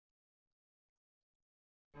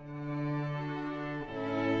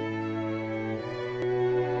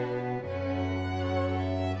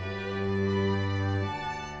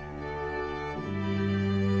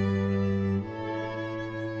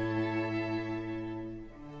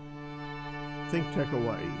ThinkTech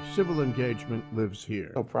Hawaii. Civil engagement lives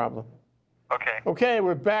here. No problem. Okay. Okay,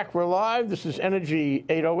 we're back. We're live. This is Energy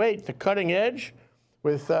 808, The Cutting Edge,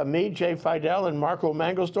 with me, Jay Fidell, and Marco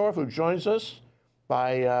Mangelsdorf, who joins us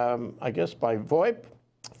by, I guess, by VoIP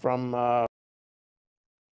from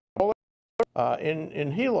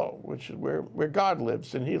in Hilo, which is where God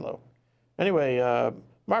lives, in Hilo. Anyway,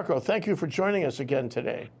 Marco, thank you for joining us again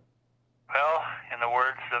today. Well, in the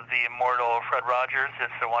words of the immortal Fred Rogers,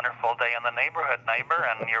 it's a wonderful day in the neighborhood, neighbor,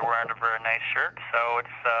 and you're wearing a very nice shirt, so it's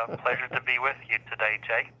a pleasure to be with you today,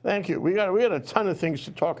 Jay. Thank you. We got a ton of things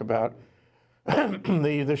to talk about.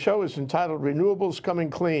 The show is entitled Renewables Coming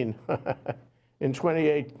Clean in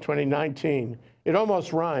 2019. It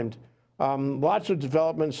almost rhymed. Lots of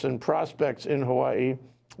developments and prospects in Hawaii.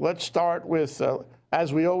 Let's start with,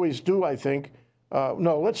 as we always do, I think,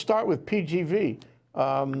 let's start with PGV.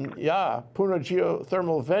 Puna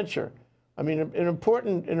Geothermal Venture. I mean, an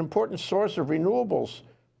important source of renewables,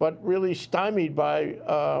 but really stymied by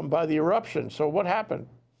the eruption. So what happened?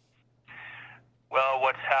 Well,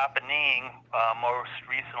 what's happening most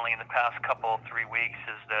recently in the past three weeks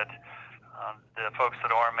is that the folks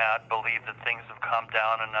at ORMAT believe that things have calmed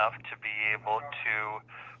down enough to be able to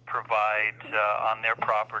provide on their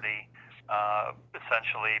property,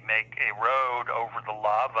 essentially make a road over the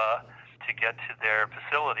lava to get to their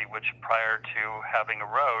facility, which prior to having a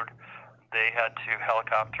road, they had to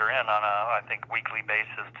helicopter in on a, I think, weekly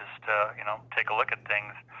basis just to, take a look at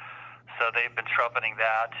things. So they've been trumpeting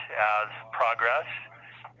that as progress,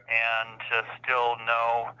 and still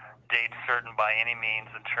no date certain by any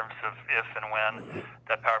means in terms of if and when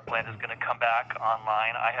that power plant is going to come back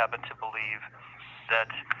online. I happen to believe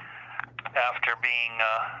that after being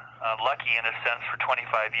lucky in a sense for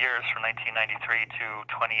 25 years, from 1993 to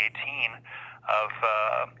 2018, of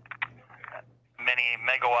many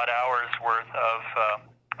megawatt hours worth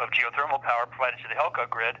of geothermal power provided to the HELCO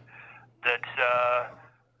grid, that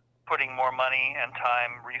putting more money and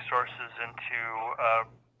time, resources into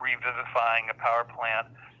revivifying a power plant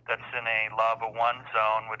that's in a lava 1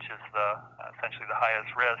 zone, which is essentially the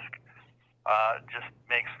highest risk, just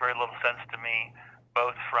makes very little sense to me,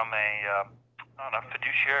 both from on a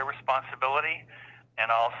fiduciary responsibility and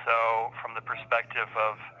also from the perspective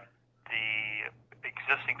of the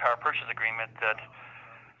existing power purchase agreement that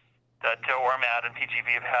ORMAT and PGV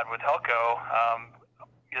have had with HELCO,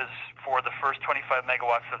 is for the first 25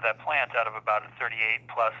 megawatts of that plant out of about a 38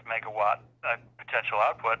 plus megawatt potential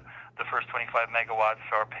output. The first 25 megawatts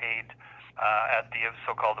are paid at the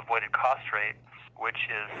so-called avoided cost rate, which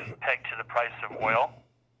is pegged to the price of oil.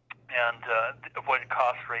 And the avoided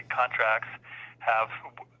cost rate contracts have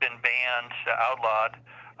been banned, outlawed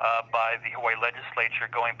by the Hawaii legislature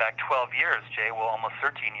going back 12 years, Jay, well, almost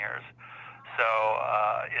 13 years. So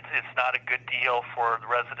it's not a good deal for the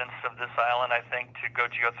residents of this island, I think, to go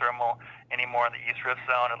geothermal anymore in the East Rift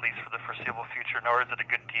Zone, at least for the foreseeable future, nor is it a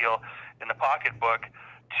good deal in the pocketbook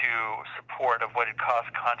to support avoided cost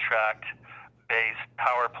contract-based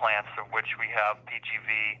power plants, of which we have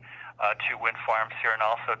PGV, 2 wind farms here, and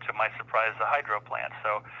also, to my surprise, the hydro plant.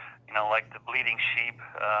 So, like the bleating sheep,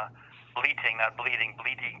 bleating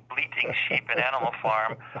sheep and animal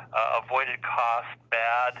farm, avoided cost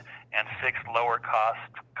bad and fixed lower cost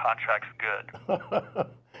contracts good.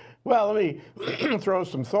 Well, let me throw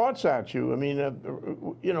some thoughts at you. I mean,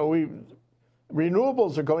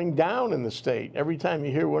 renewables are going down in the state. Every time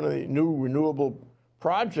you hear one of the new renewable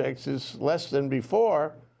projects is less than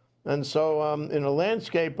before. And so in a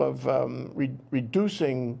landscape of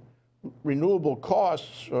reducing renewable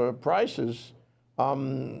costs or prices,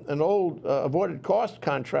 an old avoided cost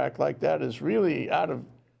contract like that is really out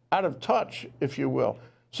of touch, if you will.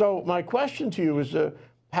 So my question to you is,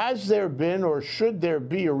 has there been or should there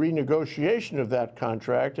be a renegotiation of that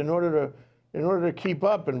contract in order to keep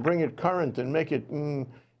up and bring it current and make it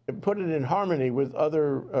put it in harmony with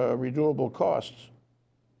other renewable costs?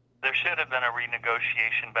 There should have been a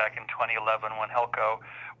renegotiation back in 2011 when HELCO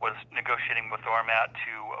was negotiating with ORMAT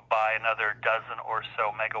to buy another dozen or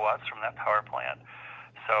so megawatts from that power plant.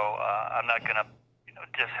 So I'm not going to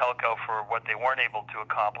diss HELCO for what they weren't able to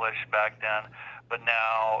accomplish back then, but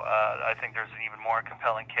now I think there's an even more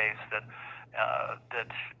compelling case that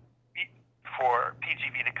for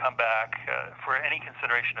PGV to come back, for any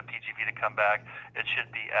consideration of PGV to come back, it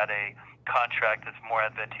should be at a contract that's more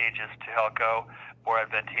advantageous to HELCO, more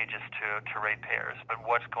advantageous to ratepayers. But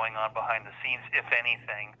what's going on behind the scenes, if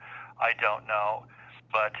anything, I don't know.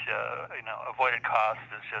 But avoided cost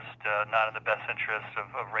is just not in the best interest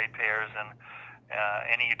of ratepayers, and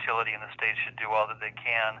any utility in the state should do all that they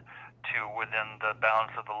can within the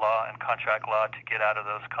bounds of the law and contract law, to get out of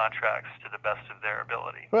those contracts to the best of their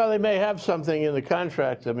ability. Well, they may have something in the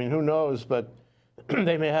contract. I mean, who knows? But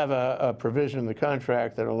they may have a provision in the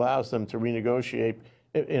contract that allows them to renegotiate,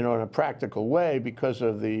 in a practical way because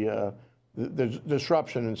of the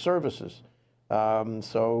disruption in services.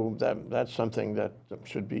 So that's something that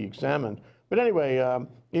should be examined. But anyway,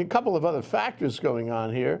 a couple of other factors going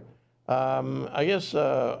on here. I guess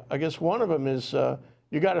one of them is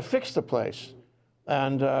you got to fix the place,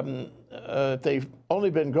 and they've only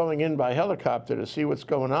been going in by helicopter to see what's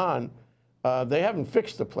going on. They haven't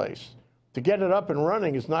fixed the place. To get it up and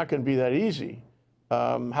running is not going to be that easy.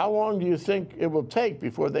 How long do you think it will take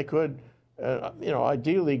before they could,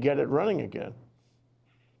 ideally get it running again?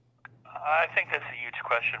 I think that's a huge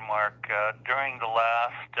question, Mark. During the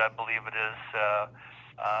last, I believe it is,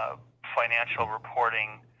 financial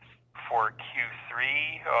reporting for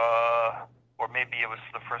Q3, or maybe it was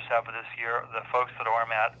the first half of this year, the folks at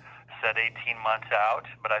ORMAT said 18 months out,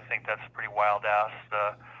 but I think that's a pretty wild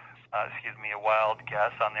a wild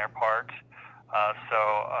guess on their part. So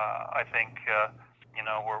I think,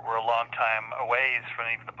 we're a long time away from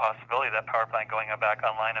even the possibility of that power plant going back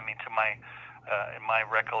online. I mean, in my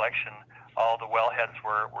recollection, all the wellheads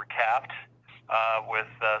were capped with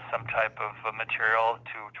some type of material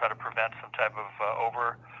to try to prevent some type of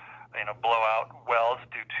blowout wells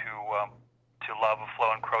due to lava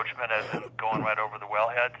flow encroachment, as in going right over the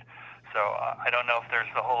wellheads. So I don't know if there's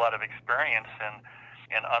a whole lot of experience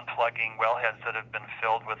in unplugging wellheads that have been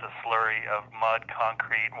filled with a slurry of mud,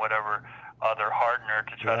 concrete, whatever other hardener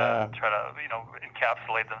to try to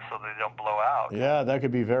encapsulate them so they don't blow out. Yeah, that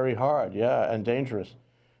could be very hard. Yeah, and dangerous.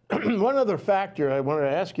 One other factor I wanted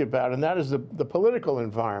to ask you about, and that is the political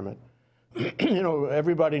environment.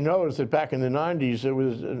 Everybody knows that back in the 90s, it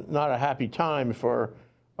was not a happy time for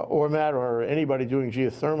ORMAT or anybody doing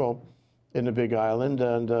geothermal in the Big Island,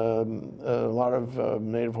 and a lot of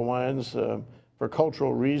Native Hawaiians, for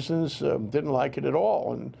cultural reasons, didn't like it at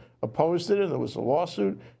all and opposed it, and there was a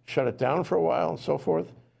lawsuit, shut it down for a while, and so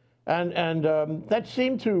forth. And that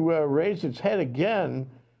seemed to raise its head again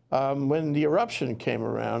when the eruption came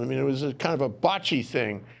around. I mean, it was a kind of a botchy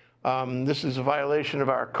thing. This is a violation of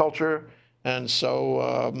our culture, and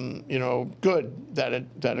so good that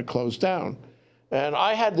it closed down. And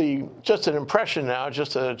I had just an impression now,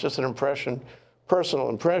 just an impression, personal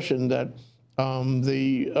impression, that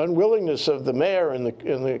the unwillingness of the mayor in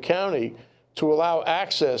the county to allow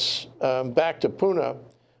access back to Puna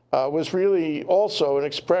was really also an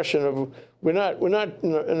expression of we're not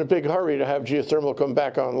in a big hurry to have geothermal come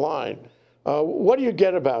back online. What do you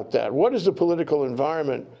get about that? What is the political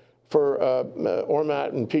environment for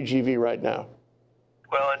ORMAT and PGV right now?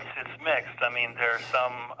 Well, it's mixed. I mean, there are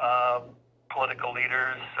some political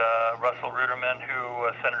leaders, Russell Ruderman,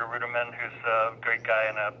 Senator Ruderman, who's a great guy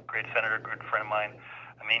and a great senator, good friend of mine.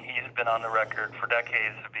 I mean, he's been on the record for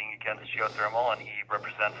decades of being against geothermal, and he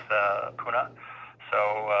represents Puna. So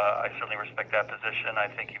I certainly respect that position. I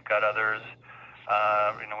think you've got others.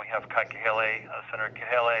 We have Kai Kahele, Senator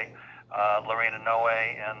Kahele, Lorena Noe,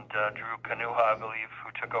 and Drew Honua, I believe,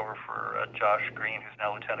 who took over for Josh Green, who's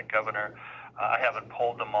now Lieutenant Governor. I haven't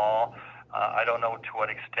polled them all. I don't know to what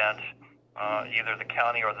extent either the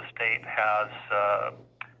county or the state has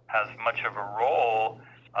much of a role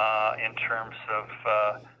in terms of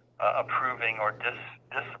approving or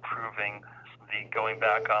disapproving the going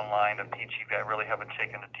back online of PGV. I really haven't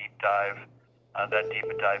taken a deep dive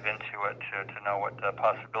into it to know what the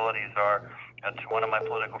possibilities are. And one of my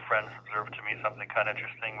political friends observed to me something kind of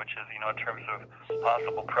interesting, which is, in terms of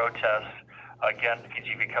possible protests against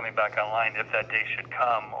PGV coming back online, if that day should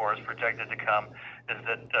come or is projected to come, is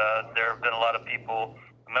that there have been a lot of people,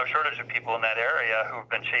 no shortage of people in that area who have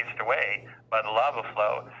been chased away by the lava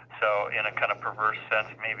flow. So in a kind of perverse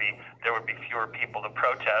sense, maybe there would be fewer people to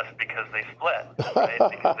protest because they split, right?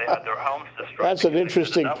 Because they had their homes destroyed. That's an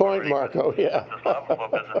interesting point, Marco. Yeah. This lava flow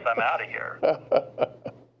business, I'm out of here.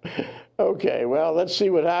 Okay, well, let's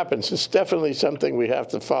see what happens. It's definitely something we have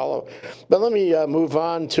to follow. But let me move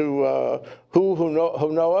on to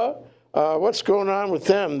Honua. What's going on with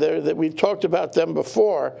them? We've talked about them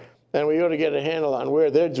before, and we ought to get a handle on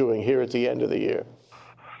where they're doing here at the end of the year.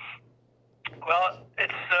 Well,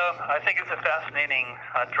 I think it's a fascinating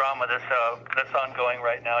drama that's ongoing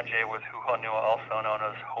right now, Jay, with Honua, also known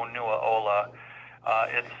as Honua Ola.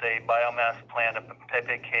 It's a biomass plant up in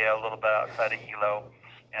Pepekea, a little bit outside of Hilo.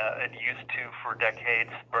 It used to, for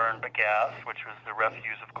decades, burn gas, which was the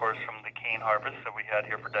refuse, of course, from the cane harvest that we had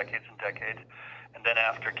here for decades and decades. And then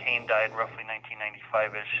after cane died, roughly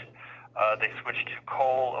 1995-ish, they switched to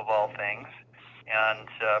coal, of all things. and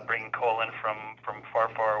bringing coal in from far,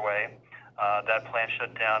 far away. That plant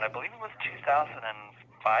shut down, I believe it was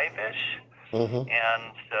 2005-ish.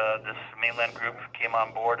 And this mainland group came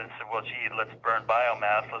on board and said, well, gee, let's burn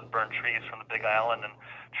biomass, let's burn trees from the Big Island and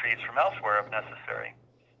trees from elsewhere if necessary.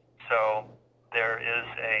 So there is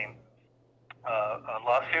a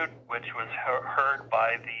lawsuit which was heard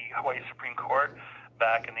by the Hawaii Supreme Court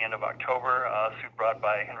back in the end of October, a suit brought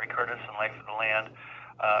by Henry Curtis and Life of the Land,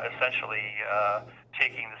 essentially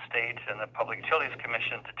taking the state and the Public Utilities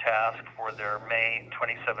Commission to task for their May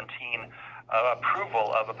 2017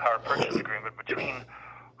 approval of a power purchase agreement between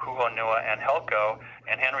Honua and Helco.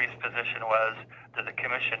 And Henry's position was that the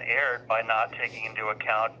commission erred by not taking into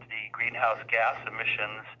account the greenhouse gas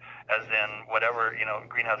emissions, as in whatever,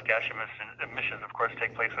 greenhouse gas emissions, of course,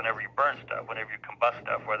 take place whenever you burn stuff, whenever you combust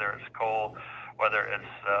stuff, whether it's coal, whether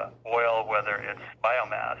it's oil, whether it's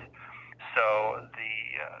biomass. So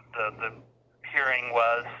the hearing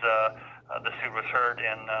was, the suit was heard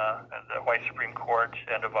in the Hawaii Supreme Court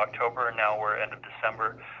end of October, and now we're end of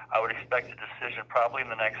December. I would expect a decision probably in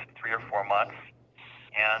the next 3 or 4 months.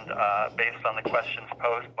 And based on the questions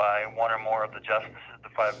posed by one or more of the justices, the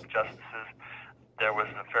 5 justices, there was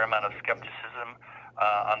a fair amount of skepticism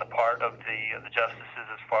on the part of the justices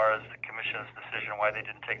as far as the commission's decision, why they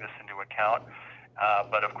didn't take this into account.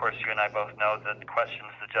 But of course, you and I both know that the questions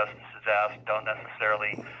the justices asked don't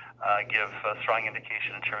necessarily give a strong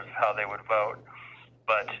indication in terms of how they would vote.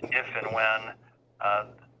 But if and when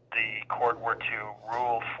the court were to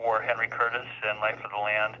rule for Henry Curtis and Life of the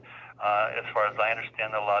Land, as far as I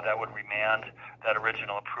understand the law, that would remand that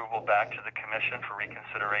original approval back to the commission for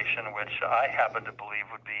reconsideration, which I happen to believe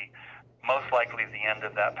would be most likely the end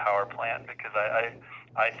of that power plant, because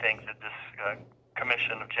I think that this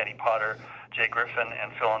commission of Jenny Potter, Jay Griffin,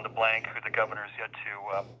 and fill in the blank, who the governor is yet to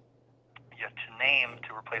name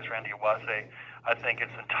to replace Randy Awase, I think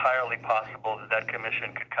it's entirely possible that that commission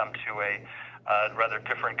could come to a rather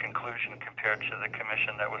different conclusion compared to the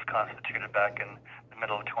commission that was constituted back in the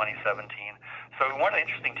middle of 2017. So one of the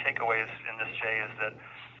interesting takeaways in this, Jay, is that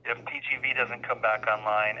if PGV doesn't come back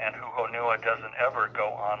online and Honua doesn't ever go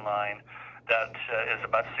online, that is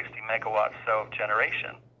about 60 megawatts of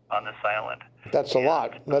generation on this island. That's a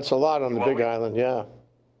lot. That's a lot on the Big Island, yeah.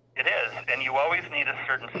 It is, and you always need a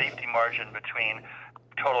certain safety margin between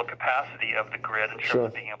total capacity of the grid in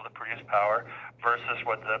terms of being able to produce power versus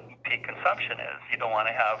what the peak consumption is. You don't want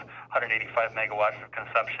to have 185 megawatts of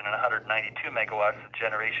consumption and 192 megawatts of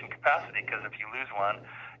generation capacity, because if you lose one,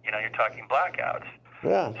 you're talking blackouts.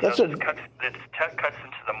 Yeah, so it cuts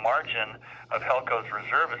into the margin of Helco's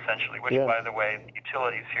reserve, essentially, which, by the way, the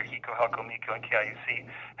utilities here, HECO, Helco, MECO, and KIUC,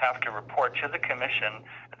 have to report to the commission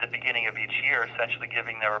at the beginning of each year, essentially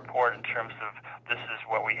giving their report in terms of this is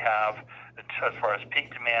what we have as far as peak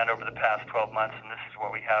demand over the past 12 months, and this is what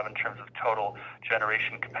we have in terms of total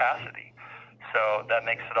generation capacity. So that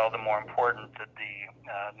makes it all the more important that the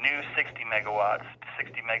new 60 megawatts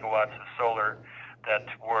of solar that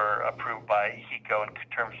were approved by HECO in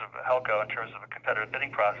terms of Helco, in terms of a competitive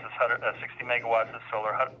bidding process, 60 megawatts of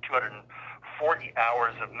solar, 240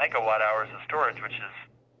 hours of megawatt hours of storage, which is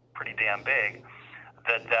pretty damn big,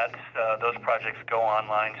 those projects go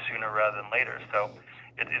online sooner rather than later. So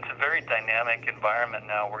it's a very dynamic environment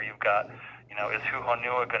now where you've got, is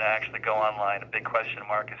Honua going to actually go online? A big question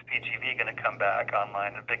mark. Is PGV going to come back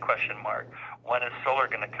online? A big question mark. When is solar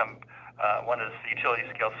going to come? When is the utility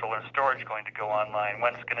scale solar and storage going to go online?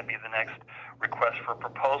 When's going to be the next request for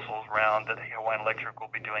proposals round that Hawaiian Electric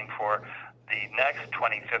will be doing for the next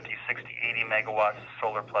 20, 50, 60, 80 megawatts of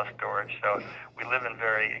solar plus storage? So we live in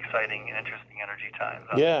very exciting and interesting energy times.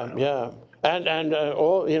 Yeah. And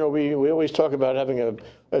all, we always talk about having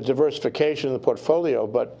a diversification in the portfolio,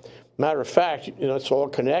 but matter of fact, it's all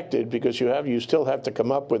connected, because you still have to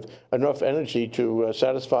come up with enough energy to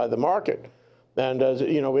satisfy the market. And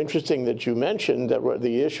interesting that you mentioned that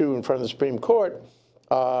the issue in front of the Supreme Court,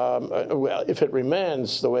 well, if it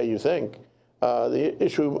remands the way you think, the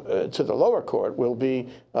issue to the lower court will be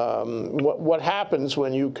what happens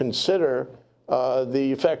when you consider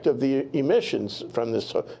the effect of the emissions from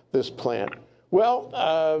this plant. Well,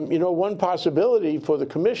 one possibility for the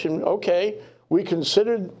commission, okay, we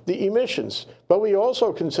considered the emissions, but we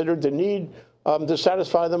also considered the need to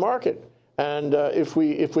satisfy the market. And if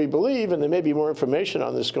we believe, and there may be more information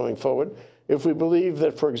on this going forward, if we believe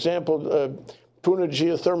that, for example, Puna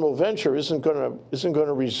geothermal venture isn't going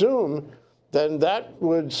to resume, then that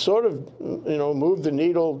would sort of move the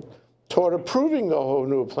needle toward approving the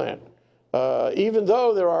Honua plant, even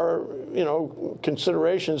though there are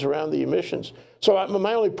considerations around the emissions. So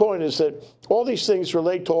my only point is that all these things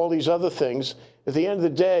relate to all these other things, at the end of the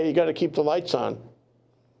day, you got to keep the lights on.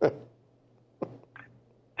 That's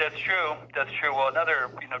true. That's true. Well, another,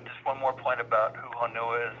 just one more point about who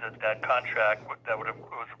Honua is, that contract that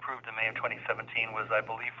was approved in May of 2017 was, I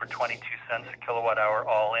believe, for 22 cents a kilowatt hour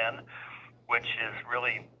all in, which is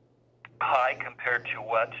really high compared to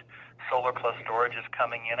what solar plus storage is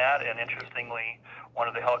coming in at. And interestingly, one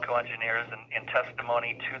of the Helco engineers in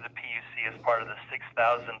testimony to the PUC as part of the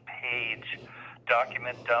 6,000-page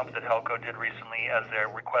document dump that Helco did recently as they're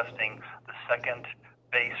requesting the second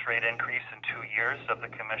base rate increase in 2 years of the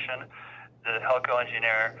commission, the Helco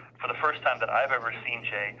engineer, for the first time that I've ever seen,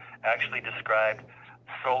 Jay, actually described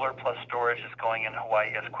solar plus storage as going in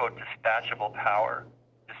Hawaii as, quote, dispatchable power.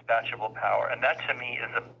 Dispatchable power. And that to me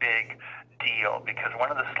is a big deal, because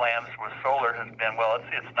one of the slams with solar has been, well,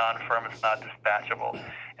 it's non-firm, it's not dispatchable.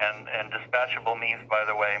 And dispatchable means, by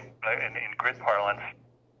the way, in grid parlance,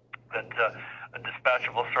 that a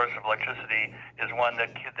dispatchable source of electricity is one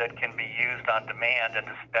that can be used on demand and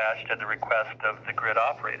dispatched at the request of the grid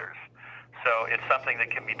operators. So it's something that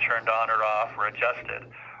can be turned on or off or adjusted.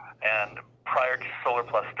 And prior to solar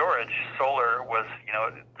plus storage, solar was,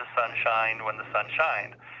 the sun shined when the sun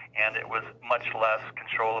shined, and it was much less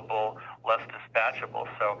controllable, less dispatchable.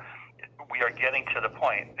 So we are getting to the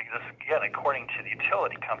point, because again, according to the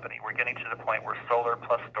utility company, we're getting to the point where solar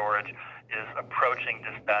plus storage is approaching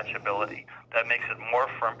dispatchability. That makes it more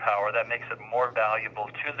firm power, that makes it more valuable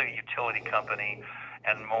to the utility company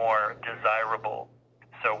and more desirable.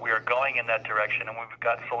 So we are going in that direction, and we've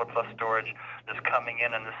got solar plus storage that's coming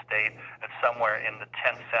in the state at somewhere in the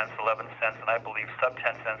 10 cents, 11 cents, and I believe sub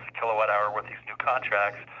 10 cents a kilowatt hour with these new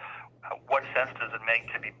contracts. What sense does it make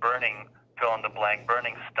to be burning, fill in the blank,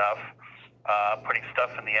 burning stuff, putting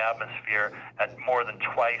stuff in the atmosphere at more than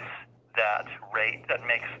twice that rate? That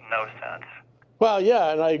makes no sense. Well,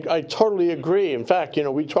 yeah, and I totally agree. In fact,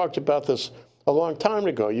 we talked about this a long time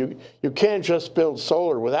ago. You can't just build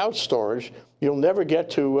solar without storage. You'll never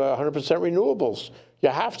get to 100% renewables. You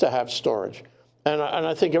have to have storage. And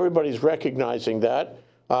I think everybody's recognizing that.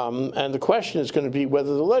 And the question is going to be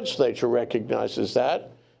whether the legislature recognizes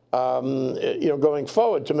that, going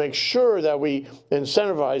forward, to make sure that we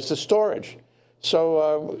incentivize the storage.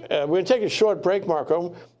 So we're going to take a short break,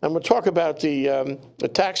 Marco, and we'll talk about the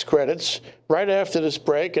tax credits right after this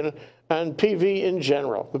break and PV in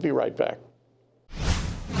general. We'll be right back.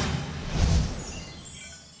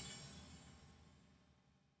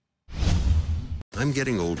 I'm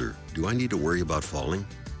getting older. Do I need to worry about falling?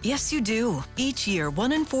 Yes, you do. Each year,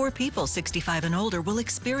 1 in 4 people 65 and older will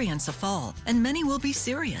experience a fall, and many will be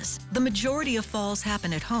serious. The majority of falls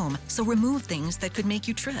happen at home, so remove things that could make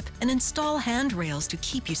you trip and install handrails to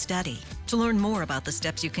keep you steady. To learn more about the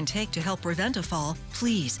steps you can take to help prevent a fall,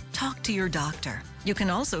 please talk to your doctor. You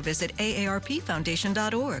can also visit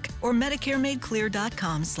aarpfoundation.org or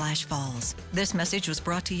medicaremadeclear.com/falls. This message was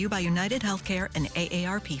brought to you by United Healthcare and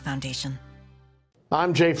AARP Foundation.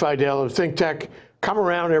 I'm Jay Fidell of ThinkTech. Come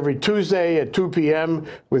around every Tuesday at 2 p.m.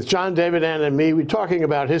 with John David Ann and me. We're talking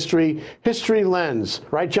about history lens.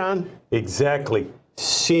 Right, John? Exactly.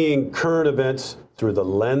 Seeing current events through the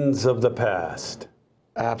lens of the past.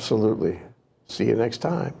 Absolutely. See you next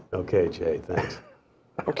time. Okay, Jay, thanks.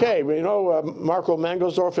 Okay, Marco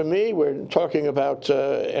Mangelsdorf and me, we're talking about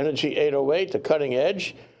Energy 808, the cutting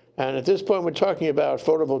edge. And at this point, we're talking about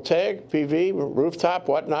photovoltaic, PV, rooftop,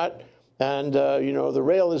 whatnot. And, the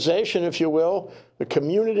realization, if you will, the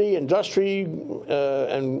community, industry,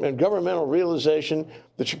 and governmental realization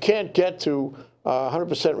that you can't get to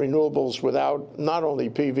 100% renewables without not only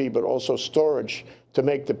PV, but also storage to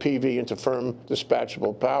make the PV into firm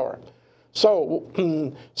dispatchable power. So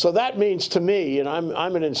that means to me, and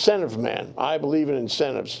I'm an incentive man, I believe in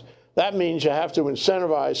incentives. That means you have to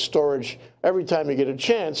incentivize storage every time you get a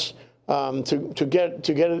chance to get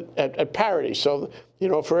it at parity. So,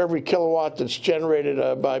 for every kilowatt that's generated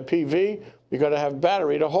by PV, you got to have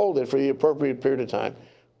battery to hold it for the appropriate period of time.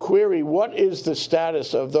 Query, what is the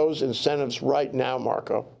status of those incentives right now,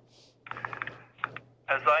 Marco?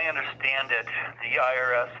 As I understand it, the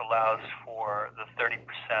IRS allows for the 30%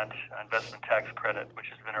 investment tax credit, which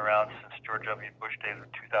has been around since George W. Bush days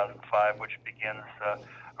of 2005, which begins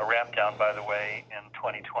a ramp down, by the way, in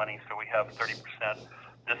 2020. So we have 30%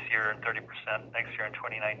 this year and 30% next year in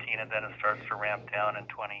 2019, and then it starts to ramp down in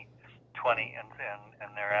 2020 and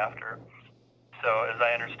thereafter. So as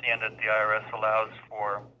I understand it, the IRS allows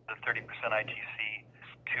for the 30% ITC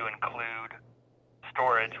to include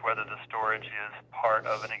storage, whether the storage is part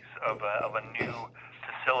of a new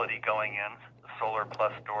facility going in, solar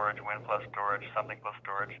plus storage, wind plus storage, something plus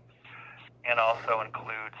storage, and also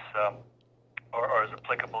includes or is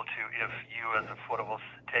applicable to if you as a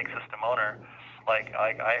photovoltaic system owner Like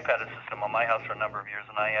I've had a system on my house for a number of years,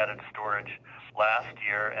 and I added storage last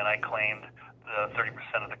year, and I claimed the 30%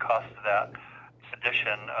 of the cost of that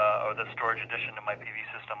addition, or the storage addition to my PV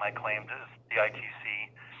system, I claimed is the ITC.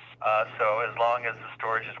 So as long as the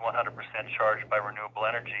storage is 100% charged by renewable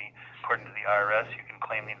energy, according to the IRS, you can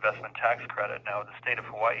claim the investment tax credit. Now, in the state of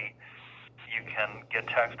Hawaii, you can get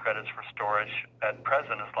tax credits for storage at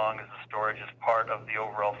present as long as the storage is part of the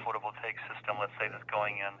overall photovoltaic system, let's say, that's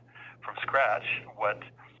going in from scratch. What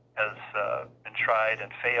has been tried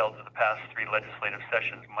and failed in the past 3 legislative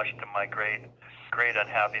sessions, much to my great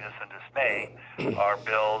unhappiness and dismay, are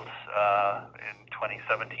bills in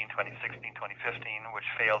 2017, 2016, 2015, which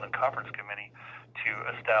failed in conference committee to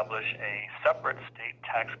establish a separate state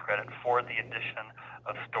tax credit for the addition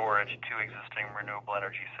of storage to existing renewable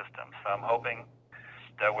energy systems. So I'm hoping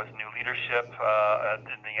that with new leadership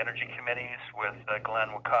in the energy committees, with Senator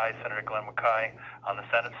Glenn Wakai on the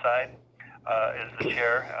Senate side is the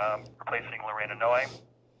chair, replacing Lorena Noy,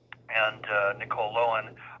 and Nicole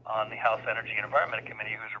Lowen on the House Energy and Environment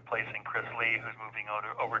Committee, who's replacing Chris Lee, who's moving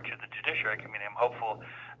over to the Judiciary Committee. I'm hopeful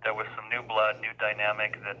that with some new blood, new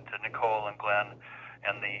dynamic, that Nicole and Glenn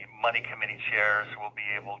and the Money Committee chairs will be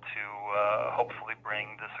able to hopefully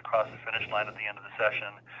bring this across the finish line at the end of the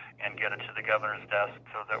session and get it to the governor's desk,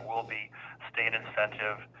 so there will be state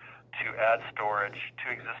incentive to add storage to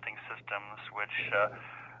existing systems, which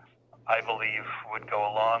I believe would go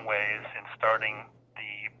a long ways in starting the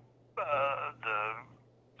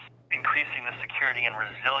increasing the security and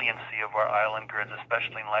resiliency of our island grids,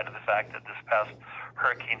 especially in light of the fact that this past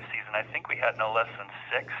hurricane season, I think we had no less than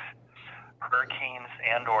 6 hurricanes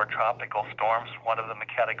and or tropical storms, one of them a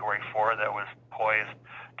Category 4 that was poised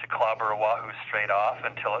to clobber Oahu straight off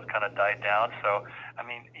until it kind of died down. So, I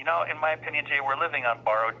mean, you know, in my opinion, Jay, we're living on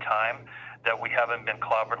borrowed time, that we haven't been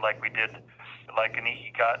clobbered like we did, like Aniki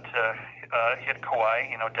got hit Kauai,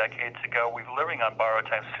 you know, decades ago. We're living on borrowed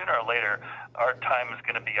time. Sooner or later, our time is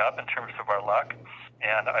going to be up in terms of our luck,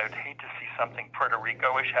 and I would hate to see something Puerto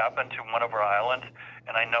Rico-ish happen to one of our islands,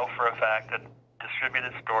 and I know for a fact that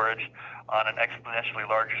distributed storage on an exponentially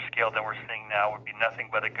larger scale than we're seeing now would be nothing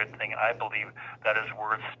but a good thing, and I believe that is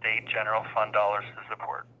worth state general fund dollars to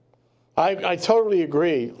support. I totally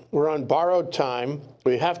agree. We're on borrowed time.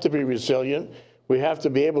 We have to be resilient. We have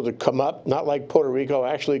to be able to come up, not like Puerto Rico,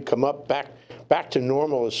 actually come up back to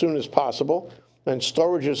normal as soon as possible. And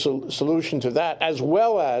storage is a solution to that, as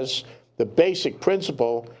well as the basic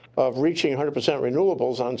principle of reaching 100%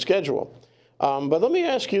 renewables on schedule. But let me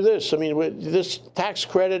ask you this. I mean, with this tax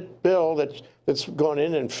credit bill that's gone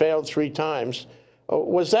in and failed 3 times,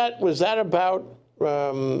 was that about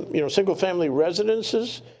you know, single-family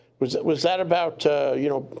residences? Was that about you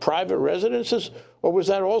know, private residences, or was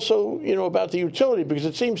that also, you know, about the utility? Because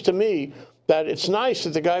it seems to me that it's nice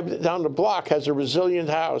that the guy down the block has a resilient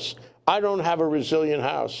house. I don't have a resilient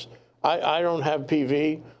house. I don't have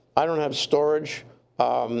PV. I don't have storage.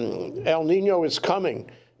 El Nino is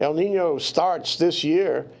coming. El Nino starts this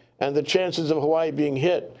year, and the chances of Hawaii being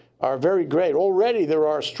hit are very great. Already there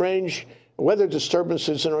are strange weather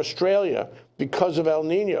disturbances in Australia because of El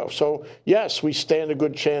Nino. So yes, we stand a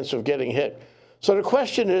good chance of getting hit. So the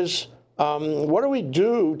question is, what do we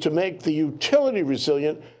do to make the utility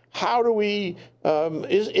resilient? How do we,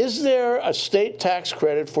 is there a state tax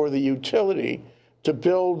credit for the utility to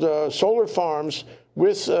build solar farms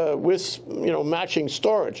with you know, matching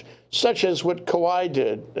storage, such as what Kauai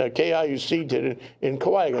did, KIUC did in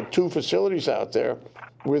Kauai? Got 2 facilities out there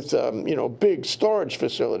with you know, big storage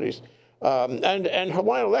facilities. And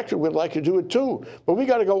Hawaiian Electric would like to do it too, but we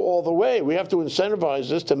got to go all the way. We have to incentivize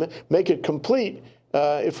this to make it complete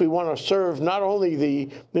if we want to serve not only the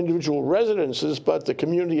individual residences, but the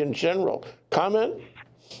community in general. Comment?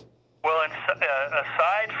 Well,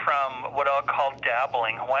 aside from what I'll call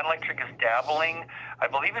dabbling, Hawaiian Electric is dabbling. I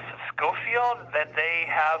believe it's at Schofield that they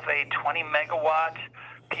have a 20-megawatt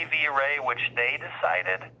PV array, which they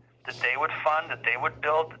decided that they would fund, that they would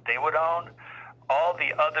build, that they would own. All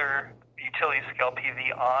the other utility-scale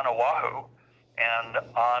PV on Oahu and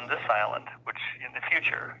on this island, which in the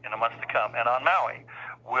future, in the months to come, and on Maui,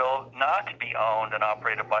 will not be owned and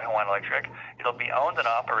operated by Hawaiian Electric. It'll be owned and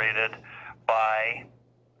operated by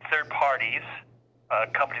third parties,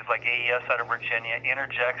 companies like AES out of Virginia,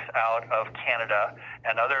 Intergex out of Canada,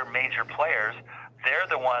 and other major players. They're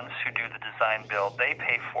the ones who do the design build. They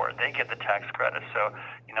pay for it. They get the tax credit. So,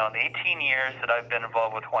 you know, in the 18 years that I've been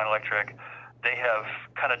involved with Hawaiian Electric, they have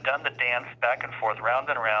kind of done the dance back and forth, round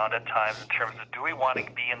and round at times, in terms of, do we want to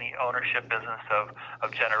be in the ownership business of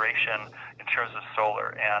generation in terms of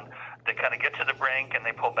solar? And They kind of get to the brink and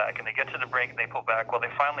they pull back, and they get to the brink and they pull back. Well, they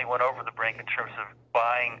finally went over the brink in terms of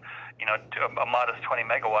buying, a modest 20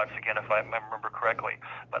 megawatts again, if I remember correctly.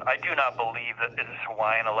 But I do not believe that it is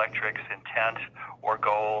Hawaiian Electric's intent or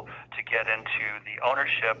goal to get into the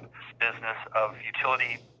ownership business of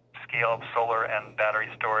utility scale solar and battery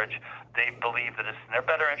storage. They believe that it's in their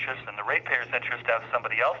better interest and the ratepayers' interest to have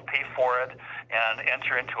somebody else pay for it and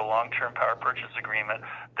enter into a long-term power purchase agreement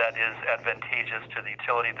that is advantageous to the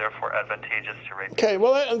utility, therefore advantageous to ratepayers. Okay,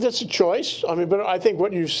 well, that's a choice. I mean, but I think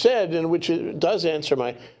what you've said, and which it does answer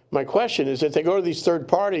my question, is that they go to these third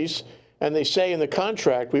parties and they say in the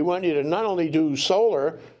contract, we want you to not only do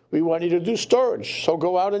solar, we want you to do storage. So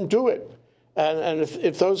go out and do it. And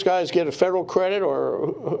if those guys get a federal credit,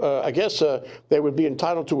 or I guess they would be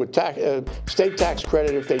entitled to a state tax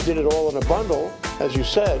credit if they did it all in a bundle, as you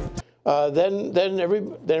said, then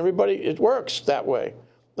everybody, it works that way.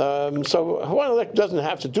 So Hawaiian Electric doesn't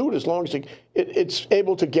have to do it as long as it's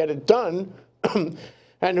able to get it done,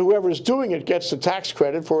 and whoever's doing it gets the tax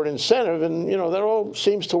credit for an incentive, and that all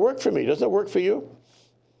seems to work for me. Doesn't it work for you?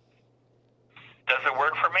 Does it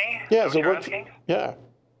work for me? Yeah, does it work? Yeah.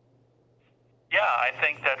 Yeah, I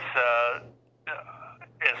think that's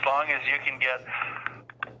as long as you can get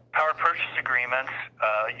power purchase agreements,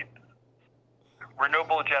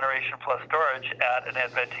 renewable generation plus storage at an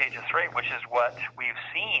advantageous rate, which is what we've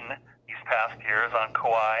seen these past years on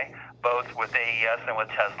Kauai, both with AES and with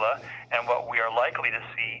Tesla, and what we are likely to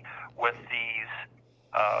see with these,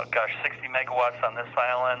 60 megawatts on this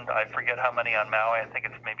island. I forget how many on Maui. I think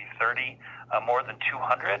it's maybe 30, more than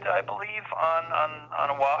 200, I believe, on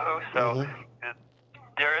Oahu. So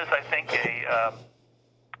there is, I think,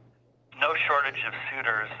 no shortage of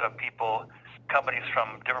suitors, of people, companies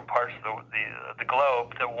from different parts of the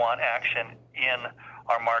globe that want action in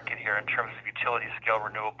our market here in terms of utility scale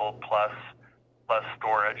renewable plus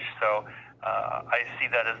storage. So I see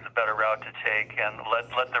that as the better route to take, and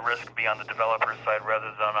let the risk be on the developer side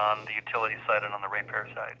rather than on the utility side and on the ratepayer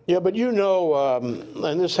side. Yeah, but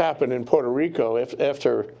and this happened in Puerto Rico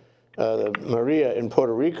after Maria in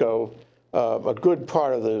Puerto Rico. A good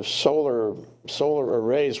part of the solar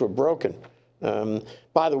arrays were broken.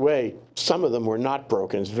 By the way, some of them were not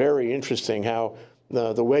broken. It's very interesting how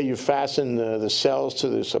the way you fasten the cells to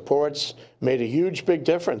the supports made a huge, big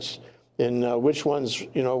difference in which ones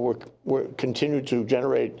were continued to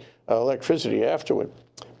generate electricity afterward.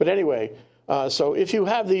 But anyway, so if you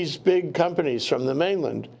have these big companies from the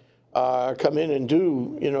mainland come in and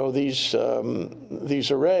do these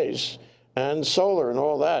arrays and solar and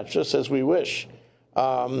all that, just as we wish,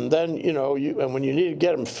 then and when you need to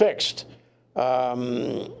get them fixed,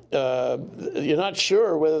 you're not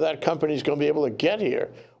sure whether that company is going to be able to get here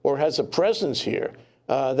or has a presence here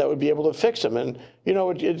that would be able to fix them. And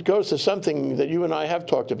it goes to something that you and I have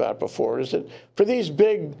talked about before: is that for these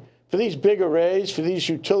big arrays, for these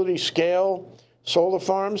utility scale solar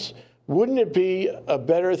farms, wouldn't it be a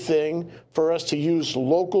better thing for us to use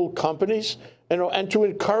local companies and to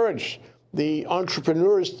encourage the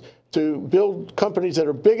entrepreneurs to build companies that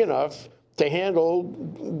are big enough to handle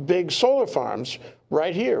big solar farms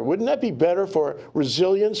right here? Wouldn't that be better for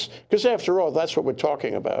resilience? Because after all, that's what we're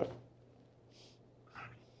talking about.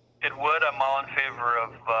 It would. I'm all in favor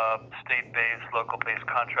of state-based, local-based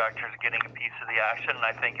contractors getting a piece of the action. And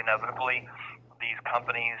I think inevitably these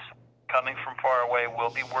companies coming from far away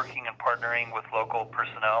will be working and partnering with local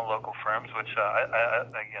personnel, local firms, which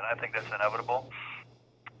I think that's inevitable.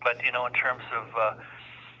 But in terms of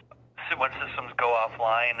when systems go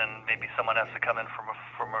offline and maybe someone has to come in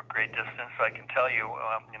from a great distance, I can tell you,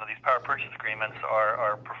 these power purchase agreements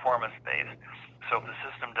are performance-based. So if the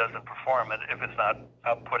system doesn't perform, if it's not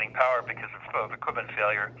outputting power because of equipment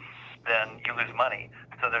failure, then you lose money.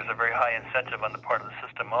 So there's a very high incentive on the part of the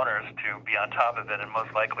system owners to be on top of it and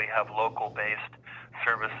most likely have local-based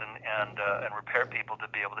service and repair people to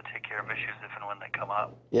be able to take care of issues if and when they come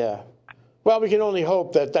up. Yeah. Well, we can only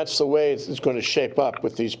hope that that's the way it's going to shape up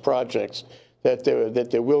with these projects, that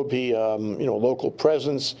there will be local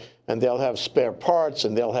presence, and they'll have spare parts,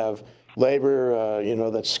 and they'll have labor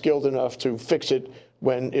that's skilled enough to fix it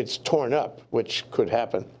when it's torn up, which could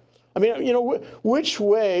happen. I mean, which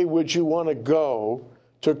way would you want to go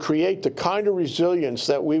to create the kind of resilience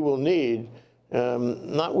that we will need,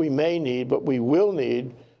 not we may need, but we will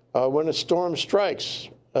need when a storm strikes,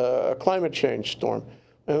 a climate change storm?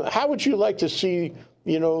 How would you like to see,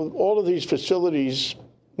 all of these facilities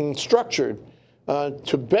structured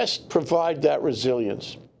to best provide that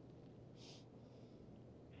resilience?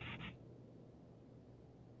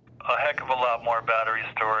 A heck of a lot more battery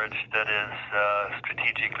storage that is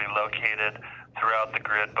strategically located throughout the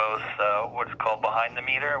grid, both what's called behind the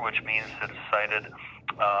meter, which means it's sited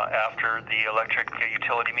after the electric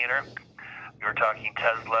utility meter. We were talking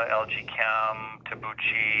Tesla, LG Chem,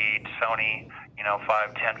 Tabuchi, Sony,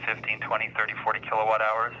 5, 10, 15, 20, 30, 40 kilowatt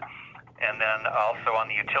hours. And then also on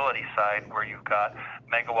the utility side, where you've got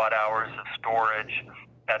megawatt hours of storage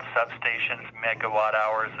at substations, megawatt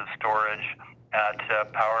hours of storage at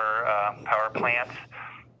power plants,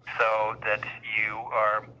 so that you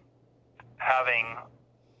are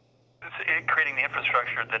creating the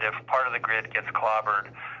infrastructure that if part of the grid gets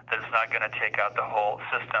clobbered, that it's not going to take out the whole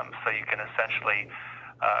system. So you can essentially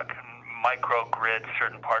micro-grid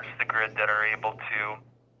certain parts of the grid that are able to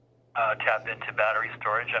tap into battery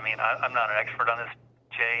storage. I mean, I'm not an expert on this,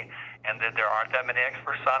 Jay, and there aren't that many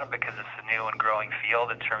experts on it because it's a new and growing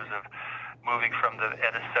field in terms of moving from the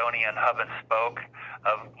Edisonian hub and spoke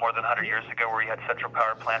of more than 100 years ago, where you had central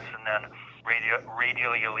power plants and then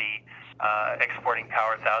radially exporting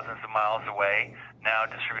power thousands of miles away. Now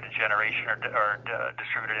distributed generation or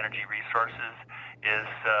distributed energy resources is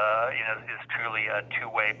truly a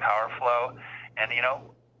two-way power flow. And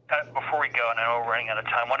before we go, and I know we're running out of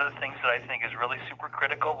time, one of the things that I think is really super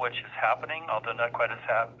critical, which is happening, although not quite as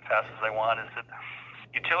fast as I want, is that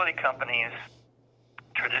utility companies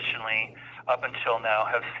traditionally, up until now,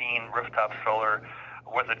 have seen rooftop solar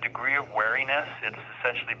with a degree of wariness. It's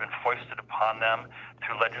essentially been foisted upon them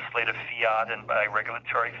through legislative fiat and by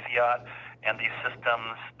regulatory fiat. And these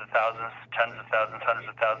systems, the thousands, tens of thousands, hundreds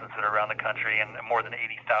of thousands that are around the country, and more than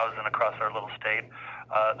 80,000 across our little state,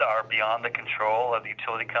 are beyond the control of the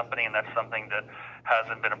utility company, and that's something that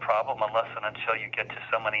hasn't been a problem unless and until you get to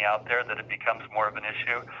so many out there that it becomes more of an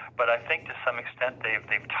issue. But I think to some extent they've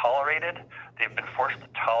been forced to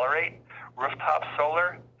tolerate rooftop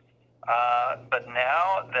solar. But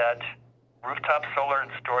now that rooftop solar and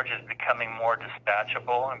storage is becoming more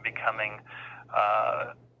dispatchable and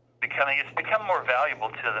it's become more valuable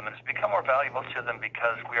to them. It's become more valuable to them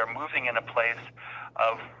because we are moving in a place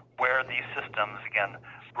of where these systems, again,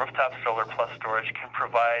 rooftop solar plus storage, can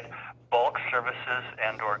provide bulk services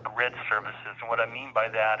and or grid services. And what I mean by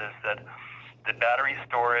that is that the battery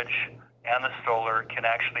storage and the solar can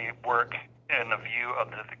actually work in the view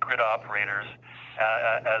of the grid operators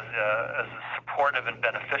as supportive and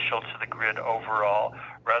beneficial to the grid overall,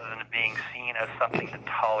 rather than being seen as something to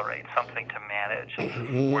tolerate, something to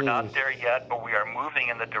manage. We're not there yet, but we are moving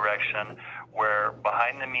in the direction where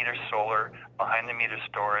behind-the-meter solar, behind-the-meter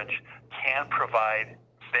storage can provide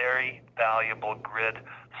very valuable grid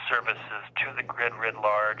services to the grid writ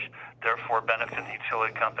large, therefore benefit the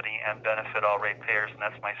utility company and benefit all ratepayers. And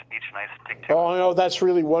that's my speech, and I stick to it. Oh, no, that's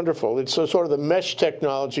really wonderful. It's sort of the mesh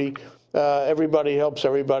technology. Everybody helps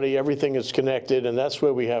everybody. Everything is connected, and that's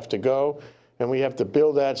where we have to go. And we have to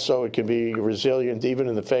build that so it can be resilient even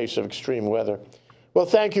in the face of extreme weather. Well,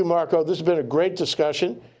 thank you, Marco. This has been a great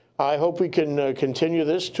discussion. I hope we can continue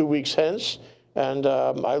this 2 weeks hence, and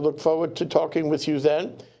I look forward to talking with you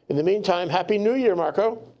then. In the meantime, Happy New Year,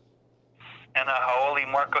 Marco. And a haole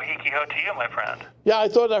Marco Hikiho to you, my friend. Yeah, I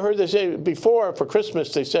thought I heard they say before for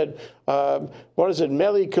Christmas, they said, what is it,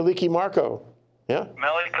 Meli Kaliki Marco. Yeah?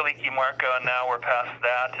 Meli Kaliki Marco, and now we're past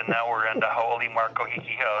that, and now we're into haole Marco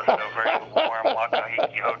Hikiho. So very warm Marco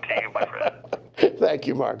Hikiho to you, my friend. Thank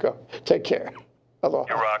you, Marco. Take care.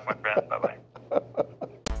 Aloha. You rock, my friend. Bye-bye.